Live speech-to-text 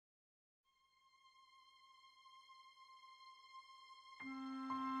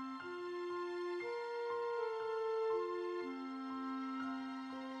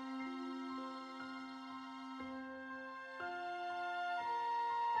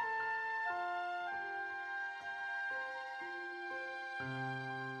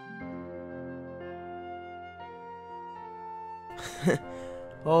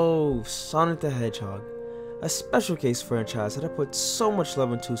Oh, Sonic the Hedgehog. A special case franchise that I put so much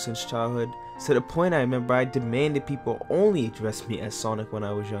love into since childhood, to the point I remember I demanded people only address me as Sonic when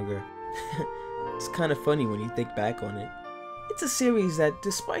I was younger. It's kinda funny when you think back on it. It's a series that,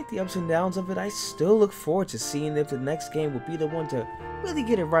 despite the ups and downs of it, I still look forward to seeing if the next game will be the one to really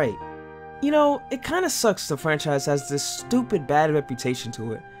get it right. You know, it kinda sucks the franchise has this stupid bad reputation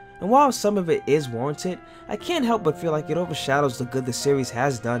to it, and while some of it is warranted, I can't help but feel like it overshadows the good the series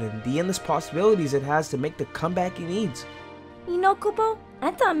has done and the endless possibilities it has to make the comeback it needs. You know, Kupo,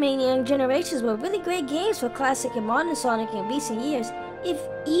 I thought many young generations were really great games for classic and modern Sonic in recent years, if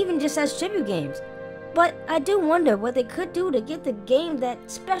even just as tribute games. But I do wonder what they could do to give the game that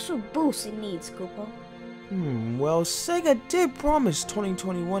special boost it needs, Kupo. Well, Sega did promise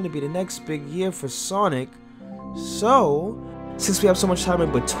 2021 to be the next big year for Sonic, so since we have so much time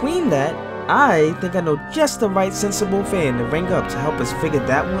in between that, I think I know just the right sensible fan to ring up to help us figure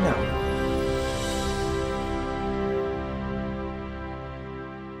that one out.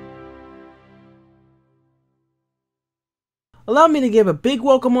 Allow me to give a big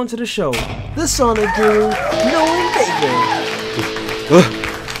welcome onto the show, the Sonic Guru, Nolan and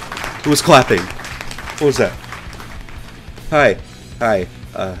I. Who was clapping? What was that? Hi.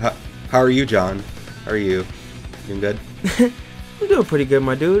 How are you, John? How are you? Doing good? I'm doing pretty good,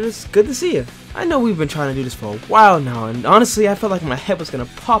 my dude. It's good to see you. I know we've been trying to do this for a while now, and honestly, I felt like my head was gonna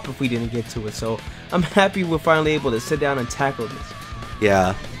pop if we didn't get to it, so I'm happy we're finally able to sit down and tackle this.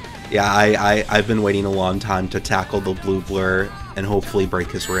 Yeah, I've been waiting a long time to tackle the blue blur and hopefully break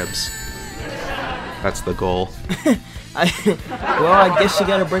his ribs. That's the goal. Well, I guess you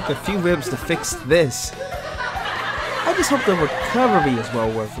gotta break a few ribs to fix this. I just hope the recovery is well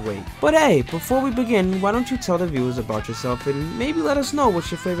worth the wait. But hey, before we begin, why don't you tell the viewers about yourself and maybe let us know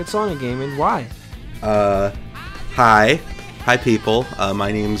what's your favorite Sonic game and why? Hi people.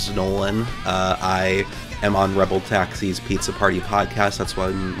 My name's Nolan. I am on Rebel Taxi's Pizza Party podcast. That's what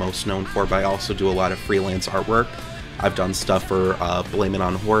I'm most known for, but I also do a lot of freelance artwork. I've done stuff for Blame It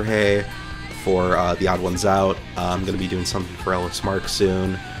on Jorge, for The Odd Ones Out. I'm going to be doing something for Ellis Mark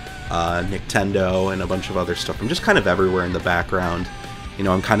soon, Nintendo, and a bunch of other stuff. I'm just kind of everywhere in the background. You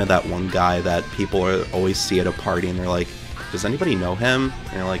know, I'm kind of that one guy that people always see at a party and they're like, does anybody know him?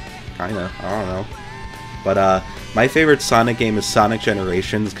 And you're like, kinda, I don't know. But my favorite Sonic game is Sonic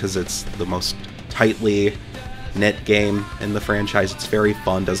Generations because it's the most tightly knit game in the franchise. It's very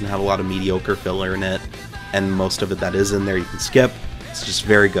fun, doesn't have a lot of mediocre filler in it, and most of it that is in there you can skip. It's just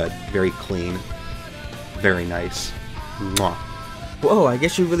very good, very clean, very nice. Mwah. Whoa, I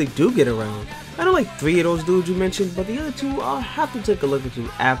guess you really do get around. I know like 3 of those dudes you mentioned, but the other 2 I'll have to take a look into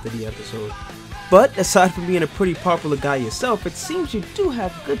after the episode. But aside from being a pretty popular guy yourself, it seems you do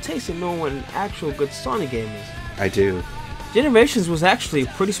have good taste in knowing what an actual good Sonic game is. I do. Generations was actually a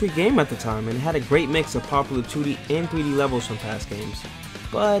pretty sweet game at the time, and it had a great mix of popular 2D and 3D levels from past games.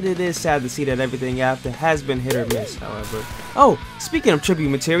 But it is sad to see that everything after has been hit or miss, however. Oh, speaking of tribute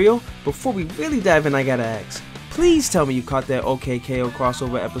material, before we really dive in, I gotta ask. Please tell me you caught that OKKO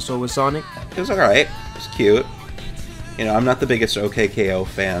crossover episode with Sonic? It was alright. It was cute. You know, I'm not the biggest OKKO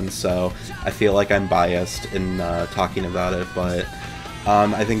fan, so I feel like I'm biased in talking about it, but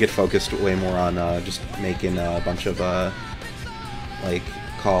I think it focused way more on just making a bunch of like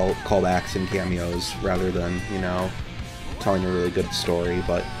callbacks and cameos rather than, you know, telling a really good story.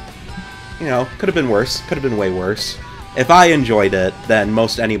 But, you know, could have been worse. Could have been way worse. If I enjoyed it, then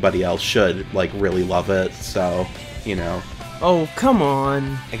most anybody else should, like, really love it, so, you know. Oh, come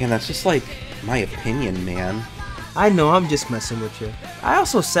on. Again, that's just, like, my opinion, man. I know, I'm just messing with you. I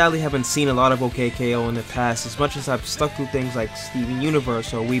also sadly haven't seen a lot of OKKO in the past, as much as I've stuck through things like Steven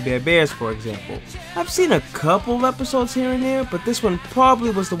Universe or We Bare Bears, for example. I've seen a couple of episodes here and there, but this one probably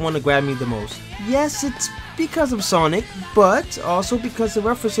was the one that grabbed me the most. Yes, it's because of Sonic, but also because the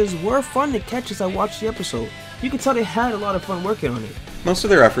references were fun to catch as I watched the episode. You could tell they had a lot of fun working on it. Most of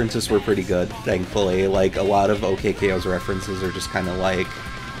the references were pretty good, thankfully. Like, a lot of OKKO's references are just kind of like,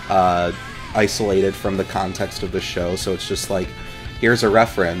 isolated from the context of the show, so it's just like, here's a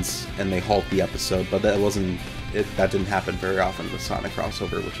reference, and they halt the episode, but that didn't happen very often with Sonic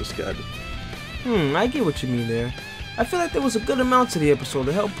crossover, which was good. I get what you mean there. I feel like there was a good amount to the episode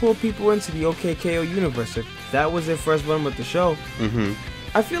to help pull people into the OKKO universe if that was their first run with the show.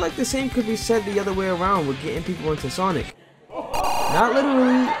 I feel like the same could be said the other way around with getting people into Sonic. Not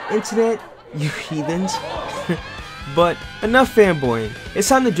literally, internet, you heathens. But enough fanboying. It's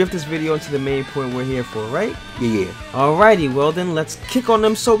time to drift this video into the main point we're here for, right? Yeah. Alrighty, well then let's kick on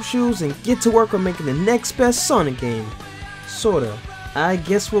them soap shoes and get to work on making the next best Sonic game. Sorta. I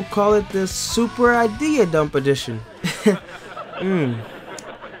guess we'll call it the Super Idea Dump Edition.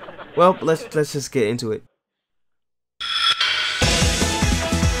 Well, let's just get into it.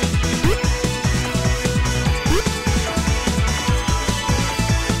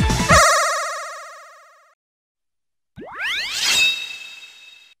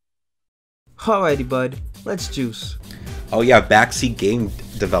 Alrighty, bud. Let's juice. Oh yeah, backseat game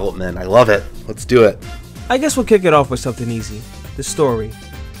development. I love it. Let's do it. I guess we'll kick it off with something easy. The story.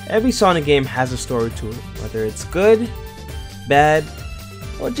 Every Sonic game has a story to it, whether it's good, bad,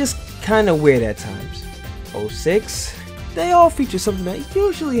 or just kinda weird at times. 06, they all feature something that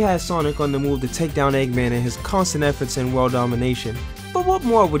usually has Sonic on the move to take down Eggman and his constant efforts in world domination. But what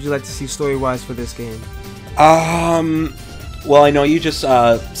more would you like to see story-wise for this game? Well, I know you just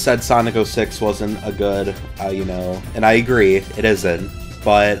said Sonic 06 wasn't a good, and I agree, it isn't.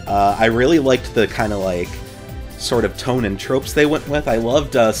 But I really liked the kind of like sort of tone and tropes they went with. I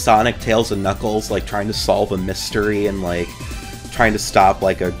loved Sonic, Tails, and Knuckles like trying to solve a mystery and like trying to stop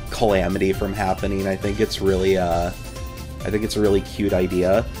like a calamity from happening. I think it's really, a really cute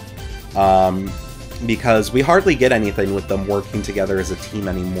idea. Because we hardly get anything with them working together as a team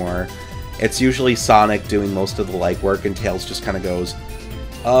anymore. It's usually Sonic doing most of the legwork, and Tails just kind of goes,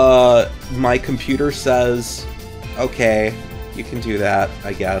 my computer says, okay, you can do that,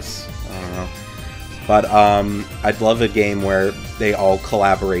 I guess. I don't know. But, I'd love a game where they all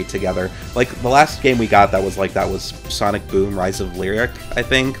collaborate together. Like, the last game we got that was Sonic Boom Rise of Lyric, I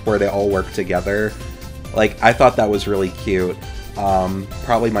think, where they all work together. Like, I thought that was really cute.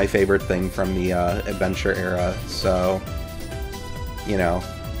 Probably my favorite thing from the, adventure era, so, you know.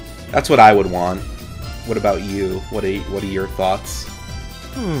 That's what I would want. What about you? What are your thoughts?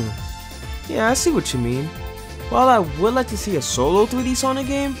 Yeah, I see what you mean. While I would like to see a solo 3D Sonic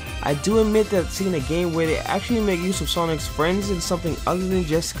game, I do admit that seeing a game where they actually make use of Sonic's friends in something other than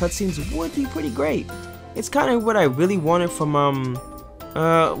just cutscenes would be pretty great. It's kind of what I really wanted from,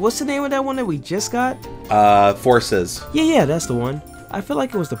 what's the name of that one that we just got? Forces. Yeah, that's the one. I feel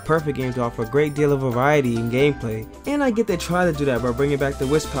like it was the perfect game to offer a great deal of variety in gameplay, and I get they try to do that by bringing back the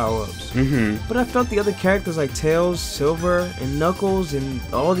Wisp power-ups. But I felt the other characters like Tails, Silver, and Knuckles, and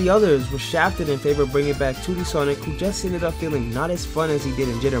all the others were shafted in favor of bringing back 2D Sonic, who just ended up feeling not as fun as he did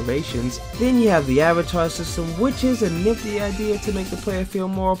in Generations. Then you have the Avatar system, which is a nifty idea to make the player feel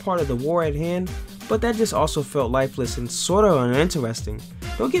more a part of the war at hand, but that just also felt lifeless and sorta uninteresting.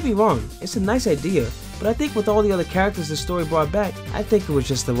 Don't get me wrong, it's a nice idea, but I think with all the other characters the story brought back, I think it was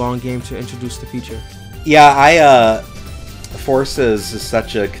just the wrong game to introduce the feature. Yeah, Forces is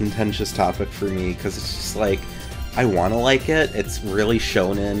such a contentious topic for me, because it's just like, I want to like it, it's really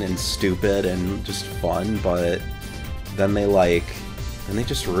shonen and stupid and just fun, but then they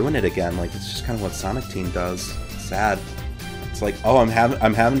just ruin it again. Like, it's just kind of what Sonic Team does. It's sad. It's like, oh, I'm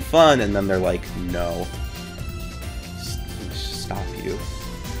having fun, and then they're like, no. Just stop you.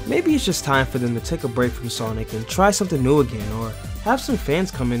 Maybe it's just time for them to take a break from Sonic and try something new again, or have some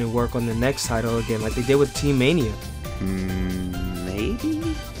fans come in and work on the next title again like they did with Team Mania. Maybe?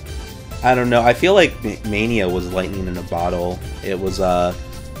 I don't know. I feel like Mania was lightning in a bottle. It was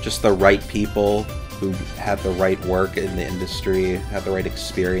just the right people who had the right work in the industry, had the right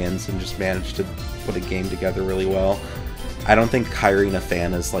experience, and just managed to put a game together really well. I don't think hiring a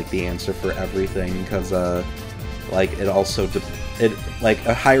fan is like the answer for everything, because like it also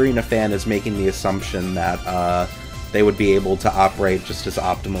hiring a fan is making the assumption that they would be able to operate just as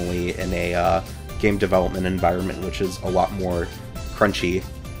optimally in a game development environment, which is a lot more crunchy,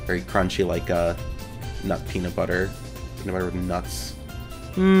 very crunchy, like peanut butter with nuts.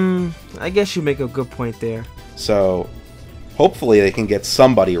 I guess you make a good point there. So hopefully they can get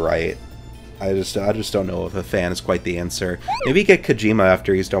somebody right. I just don't know if a fan is quite the answer. Maybe get Kojima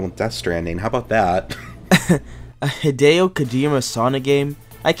after he's done with Death Stranding. How about that? A Hideo Kojima Sonic game?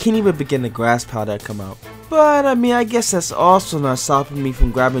 I can't even begin to grasp how that come out. But I mean, I guess that's also not stopping me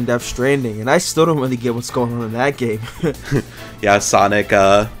from grabbing Death Stranding, and I still don't really get what's going on in that game. Yeah, Sonic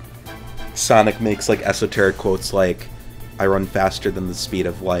makes like esoteric quotes like, I run faster than the speed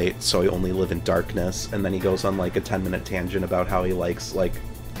of light, so I only live in darkness, and then he goes on like a 10-minute tangent about how he likes like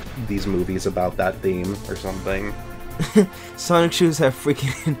these movies about that theme or something. Sonic shoes have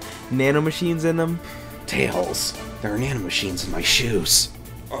freaking nanomachines in them. Tails, there are nanomachines in my shoes.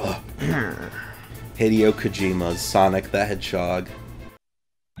 Ugh. Hideo Kojima's Sonic the Hedgehog.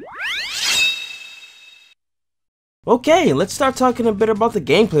 Okay, let's start talking a bit about the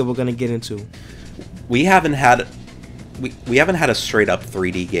gameplay we're gonna get into. We haven't had a straight up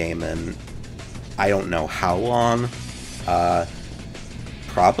 3D game in I don't know how long.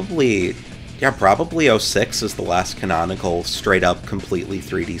 Probably 06 is the last canonical straight up completely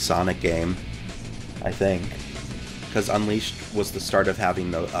 3D Sonic game, I think. because Unleashed was the start of having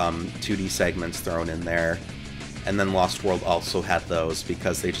the 2D segments thrown in there, and then Lost World also had those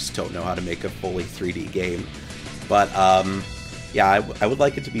because they just don't know how to make a fully 3D game. But yeah, I would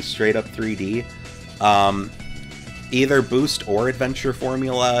like it to be straight up 3D. Either boost or adventure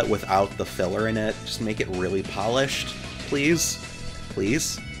formula without the filler in it. Just make it really polished, please.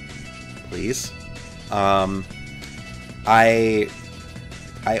 Please. Please. I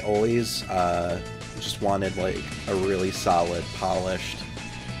always just wanted like a really solid, polished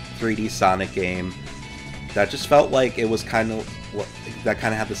 3D Sonic game that just felt like it was kind of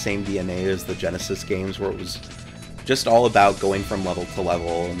had the same DNA as the Genesis games, where it was just all about going from level to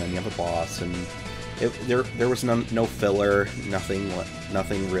level, and then you have a boss, and there was no filler,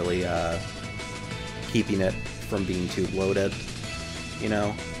 nothing really keeping it from being too bloated, you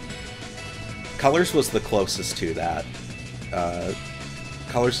know. Colors was the closest to that.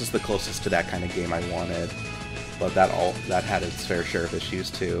 Colors is the closest to that kind of game I wanted, but that had its fair share of issues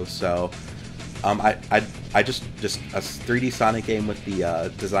too. So, I just a 3D Sonic game with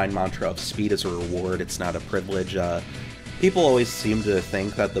the design mantra of speed is a reward. It's not a privilege. People always seem to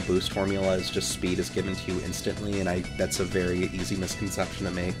think that the boost formula is just speed is given to you instantly, and that's a very easy misconception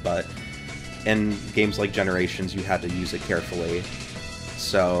to make. But in games like Generations, you had to use it carefully,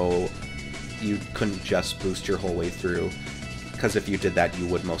 so you couldn't just boost your whole way through, because if you did that, you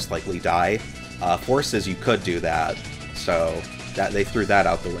would most likely die. Forces, you could do that, so that they threw that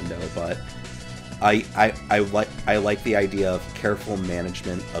out the window. But I like the idea of careful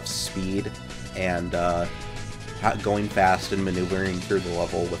management of speed and going fast and maneuvering through the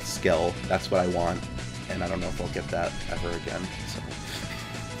level with skill. That's what I want, and I don't know if I'll get that ever again. So.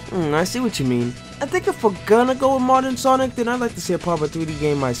 I see what you mean. I think if we're gonna go with modern Sonic, then I'd like to see a proper 3D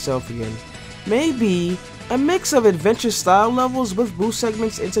game myself again. Maybe a mix of adventure-style levels with boost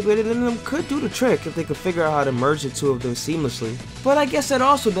segments integrated in them could do the trick if they could figure out how to merge the two of them seamlessly. But I guess that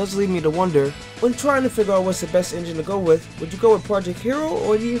also does lead me to wonder, when trying to figure out what's the best engine to go with, would you go with Project Hero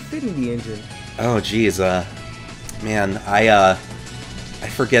or the Infinity engine? Oh geez, man, I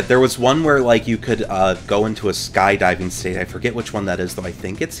forget. There was one where like you could go into a skydiving state. I forget which one that is, though. I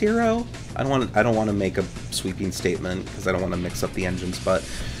think it's Hero. I don't want to make a sweeping statement because I don't want to mix up the engines, but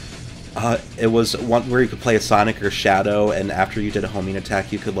it was one where you could play a Sonic or Shadow, and after you did a homing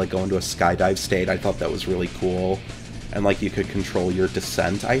attack, you could like go into a skydive state. I thought that was really cool, and like you could control your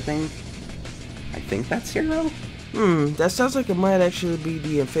descent. I think that's Hero. That sounds like it might actually be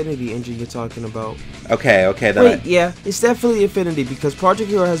the Infinity engine you're talking about. Okay, then wait, yeah, it's definitely Infinity, because Project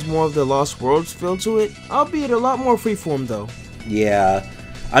Hero has more of the Lost Worlds feel to it, albeit a lot more freeform though. Yeah,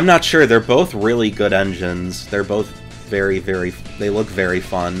 I'm not sure. They're both really good engines. They're both very, they look very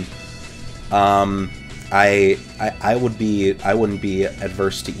fun. I wouldn't be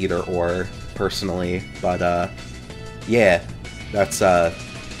adverse to either or personally, but yeah, that's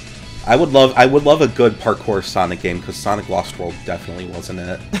I would love a good parkour Sonic game, because Sonic Lost World definitely wasn't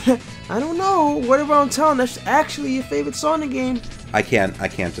it. I don't know. What around town that's actually your favorite Sonic game? I can't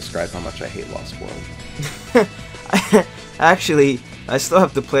describe how much I hate Lost World. Actually, I still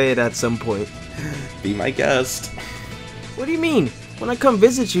have to play it at some point. Be my guest. What do you mean? When I come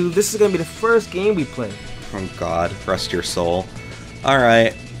visit you, this is gonna be the first game we play. Oh God, rest your soul.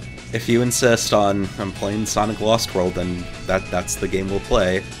 Alright, if you insist on playing Sonic Lost World, then that's the game we'll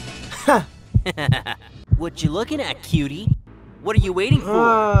play. Ha! What you looking at, cutie? What are you waiting for?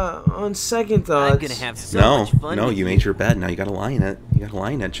 On second thoughts... I'm gonna have so much fun. No, you made your bed, now you gotta lie in it. You gotta lie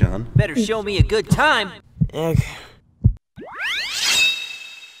in it, John. Better show me a good time. Okay.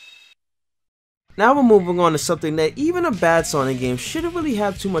 Now we're moving on to something that even a bad Sonic game shouldn't really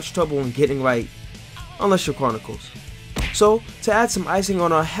have too much trouble in getting right, unless you're Chronicles. So, to add some icing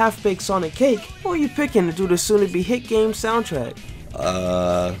on our half-baked Sonic cake, who are you picking to do the soon-to-be hit game soundtrack?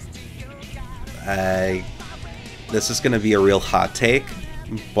 This is gonna be a real hot take,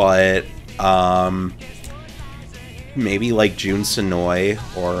 but, maybe like Jun Senoi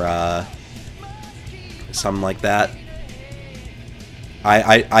or, something like that.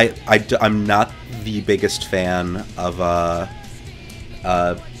 I'm not the biggest fan of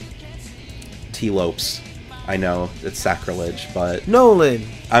T-Lopes. I know it's sacrilege, but Nolan,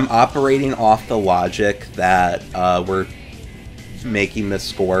 I'm operating off the logic that we're making the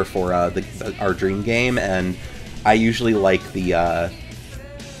score for our dream game, and I usually like the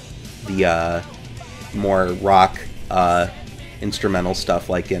more rock instrumental stuff,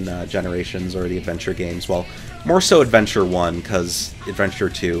 like in Generations or the adventure games. Well, more so Adventure 1, because Adventure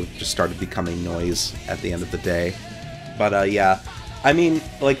 2 just started becoming noise at the end of the day. But yeah, I mean,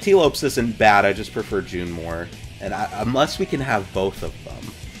 like, T-Lopes isn't bad, I just prefer June more. And unless we can have both of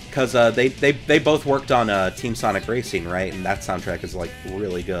them, Because they both worked on Team Sonic Racing, right? And that soundtrack is, like,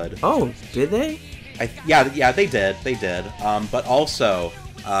 really good. Oh, did they? Yeah, they did. They did. But also,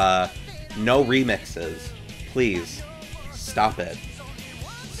 no remixes. Please. Stop it.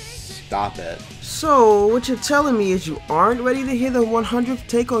 Stop it. So, what you're telling me is you aren't ready to hear the 100th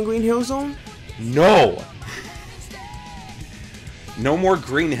take on Green Hill Zone? No! No more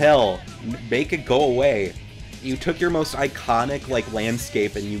Green Hill. Make it go away. You took your most iconic, like,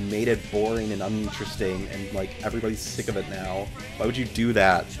 landscape and you made it boring and uninteresting, and, like, everybody's sick of it now. Why would you do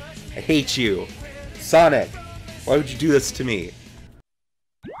that? I hate you. Sonic, why would you do this to me?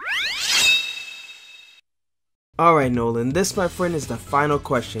 Alright, Nolan, this, my friend, is the final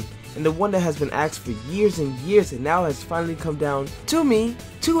question, and the one that has been asked for years and years and now has finally come down to me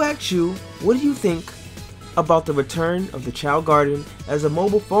to ask you, what do you think about the return of the Chao Garden as a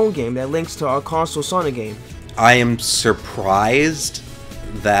mobile phone game that links to our console Sonic game? I am surprised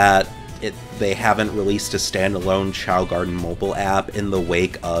that they haven't released a standalone Chao Garden mobile app in the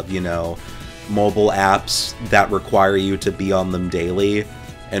wake of, you know, mobile apps that require you to be on them daily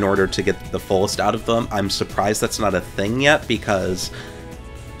in order to get the fullest out of them. I'm surprised that's not a thing yet, because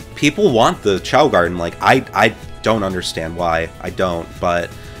people want the Chao Garden. Like, I don't understand why. I don't, but,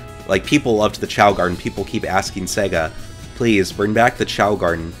 like, people loved the Chao Garden. People keep asking Sega, please, bring back the Chao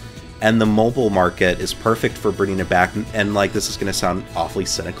Garden. And the mobile market is perfect for bringing it back, and, like, this is going to sound awfully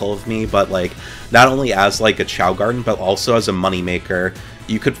cynical of me, but, like, not only as, like, a Chao Garden, but also as a moneymaker.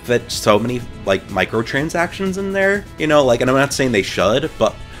 You could fit so many, like, microtransactions in there, you know, like, and I'm not saying they should,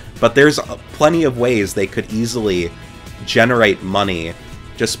 but there's plenty of ways they could easily generate money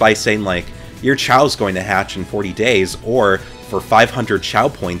just by saying, like, your Chao's going to hatch in 40 days, or for 500 Chao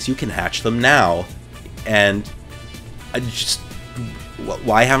points, you can hatch them now. And I just...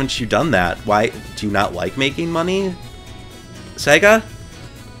 why haven't you done that? Why do you not like making money? Sega?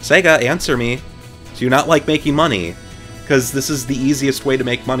 Sega, answer me. Do you not like making money? Because this is the easiest way to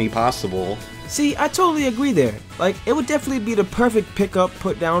make money possible. See, I totally agree there. Like, it would definitely be the perfect pick-up,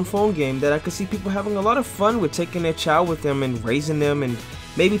 put-down phone game that I could see people having a lot of fun with, taking their Chao with them and raising them, and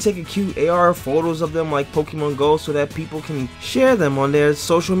maybe taking cute AR photos of them like Pokemon Go so that people can share them on their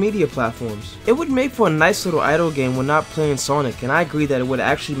social media platforms. It would make for a nice little idle game when not playing Sonic, and I agree that it would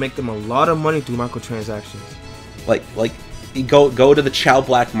actually make them a lot of money through microtransactions. Like, you go to the Chao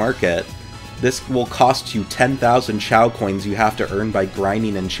black market. This will cost you 10,000 Chao coins you have to earn by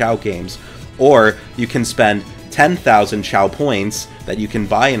grinding in Chao games. Or you can spend 10,000 Chao points that you can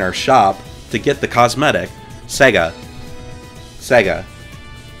buy in our shop to get the cosmetic. Sega.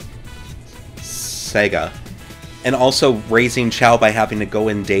 And also raising Chao by having to go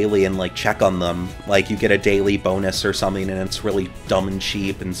in daily and, like, check on them. Like, you get a daily bonus or something, and it's really dumb and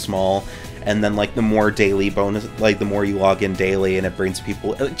cheap and small. And then, like, the more daily bonus, like, the more you log in daily, and it brings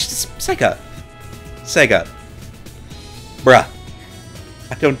people... Just Sega. Bruh.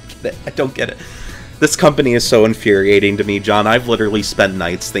 I don't get it. This company is so infuriating to me, John. I've literally spent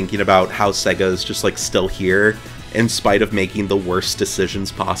nights thinking about how Sega is just, like, still here in spite of making the worst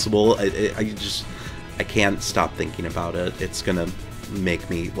decisions possible. I can't stop thinking about it. It's gonna make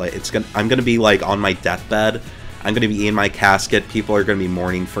me, like, I'm gonna be, like, on my deathbed. I'm gonna be in my casket. People are gonna be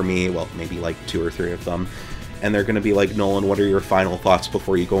mourning for me. Well, maybe, like, 2 or 3 of them. And they're gonna be like, Nolan, what are your final thoughts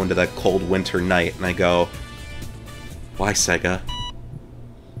before you go into that cold winter night? And I go, why, Sega?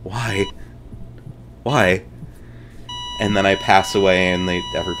 Why? And then I pass away, and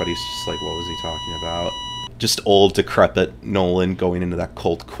everybody's just like, what was he talking about? Just old, decrepit Nolan going into that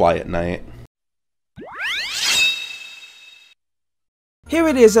cold, quiet night. Here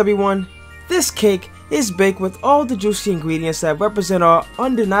it is, everyone. This cake is baked with all the juicy ingredients that represent our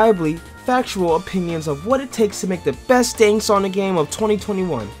undeniably factual opinions of what it takes to make the best dang Sonic game of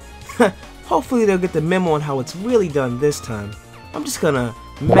 2021. Hopefully they'll get the memo on how it's really done this time. I'm just gonna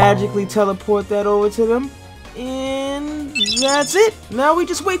magically teleport that over to them, and that's it. Now we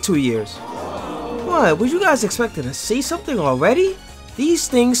just wait 2 years. What, was you guys expecting to see something already? These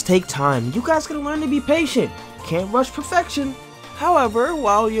things take time. You guys gotta learn to be patient. Can't rush perfection. However,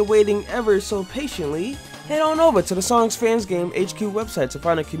 while you're waiting ever so patiently, head on over to the Sonic's Fans Game HQ website to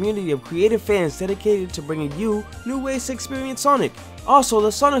find a community of creative fans dedicated to bringing you new ways to experience Sonic. Also,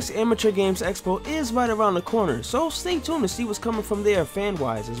 the Sonic's Amateur Games Expo is right around the corner, so stay tuned to see what's coming from there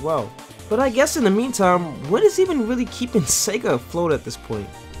fan-wise as well. But I guess in the meantime, what is even really keeping Sega afloat at this point?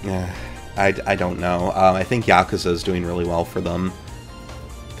 Yeah, I don't know. I think Yakuza is doing really well for them,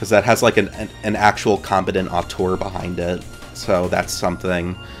 because that has, like, an actual competent auteur behind it. So that's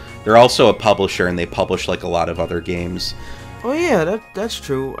something. They're also a publisher, and they publish, like, a lot of other games. Oh yeah, that's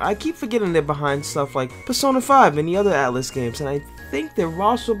true. I keep forgetting they're behind stuff like Persona 5 and the other Atlas games, and I think they're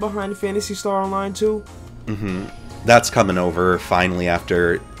also behind Phantasy Star Online too. That's coming over finally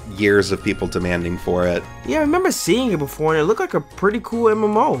after years of people demanding for it. Yeah, I remember seeing it before and it looked like a pretty cool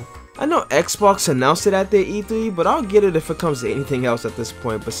MMO. I know Xbox announced it at their E3, but I'll get it if it comes to anything else at this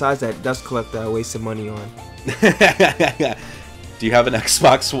point besides that dust collector I wasted money on. Do you have an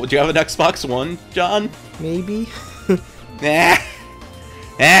Xbox? Do you have an Xbox One, John? Maybe.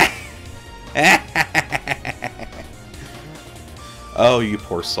 Oh, you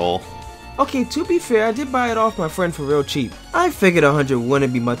poor soul. Okay, to be fair, I did buy it off my friend for real cheap. I figured 100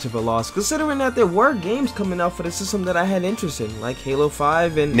 wouldn't be much of a loss, considering that there were games coming out for the system that I had interest in, like Halo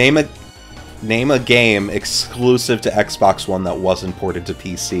 5 and... Name a game exclusive to Xbox One that wasn't ported to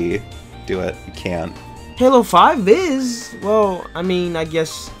PC. Do it. You can't. Halo 5 is... Well, I mean, I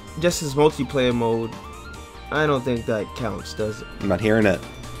guess just as multiplayer mode. I don't think that counts, does it? I'm not hearing it.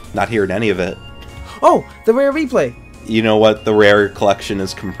 Not hearing any of it. Oh, the Rare Replay! You know what the Rare collection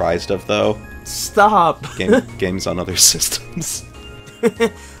is comprised of, though? Stop! Games on other systems.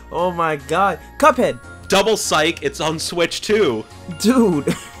 Oh my god. Cuphead! Double Psych, it's on Switch too!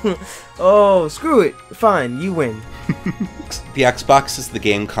 Dude! Oh, screw it. Fine, you win. The Xbox is the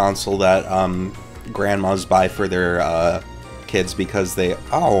game console that grandmas buy for their kids because they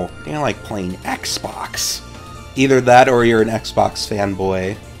like playing Xbox. Either that or you're an Xbox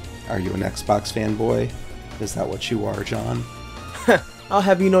fanboy. Are you an Xbox fanboy? Is that what you are, John? I'll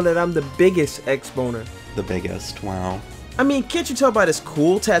have you know that I'm the biggest X-boner. The biggest, wow. I mean, can't you tell by this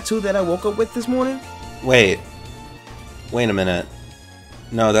cool tattoo that I woke up with this morning? Wait a minute.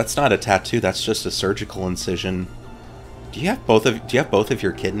 No, that's not a tattoo, that's just a surgical incision. Do you have both of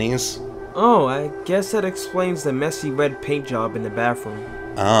your kidneys? Oh, I guess that explains the messy red paint job in the bathroom.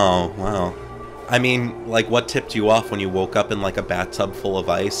 Oh, wow. I mean, like, what tipped you off when you woke up in, like, a bathtub full of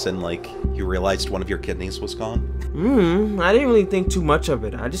ice and, like, you realized one of your kidneys was gone? I didn't really think too much of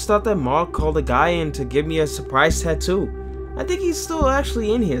it. I just thought that Mark called a guy in to give me a surprise tattoo. I think he's still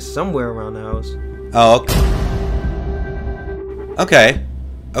actually in here somewhere around the house. Oh, okay.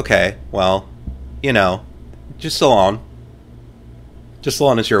 Okay, well, you know, just so long. Just so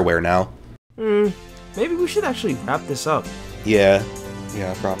long as you're aware now. Maybe we should actually wrap this up. Yeah,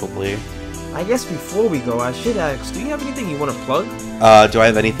 probably. I guess before we go, I should ask, do you have anything you want to plug? Do I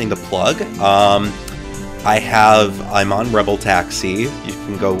have anything to plug? I'm on Rebel Taxi. You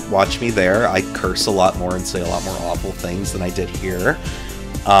can go watch me there. I curse a lot more and say a lot more awful things than I did here.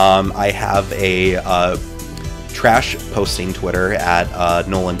 I have a trash posting Twitter at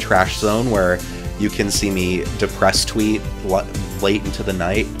Nolan Trash Zone, where you can see me depressed tweet late into the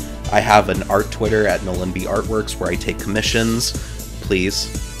night. I have an art Twitter at Nolan B Artworks, where I take commissions. Please,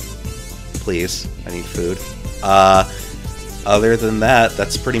 I need food. Other than that,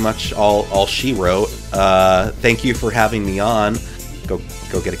 that's pretty much all she wrote. Thank you for having me on. Go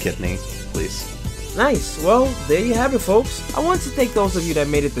get a kidney, please. Nice. Well, there you have it, folks. I want to thank those of you that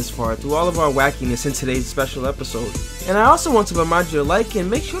made it this far through all of our wackiness in today's special episode. And I also want to remind you to like and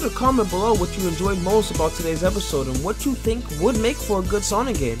make sure to comment below what you enjoyed most about today's episode and what you think would make for a good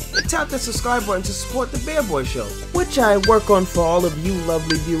Sonic game. And tap that subscribe button to support the Bear Boy Show, which I work on for all of you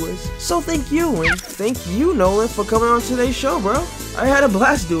lovely viewers. So thank you, and thank you, Nolan, for coming on today's show, bro. I had a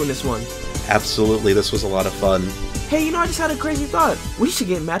blast doing this one. Absolutely, this was a lot of fun. Hey, you know, I just had a crazy thought. We should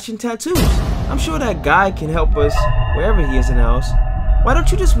get matching tattoos. I'm sure that guy can help us wherever he is in the house. Why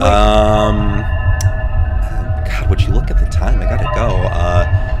don't you just wait? God, would you look at the time? I gotta go.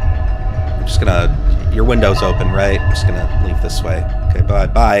 I'm just gonna... Your window's open, right? I'm just gonna leave this way. Okay,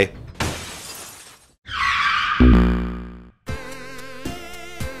 bye.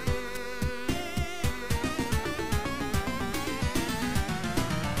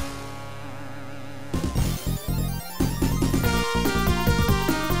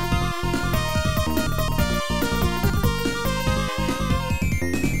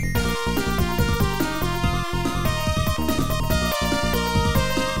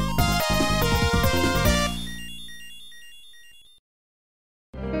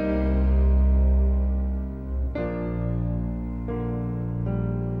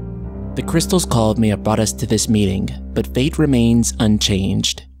 The crystals called may have brought us to this meeting, but fate remains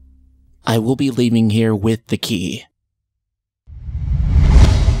unchanged. I will be leaving here with the key.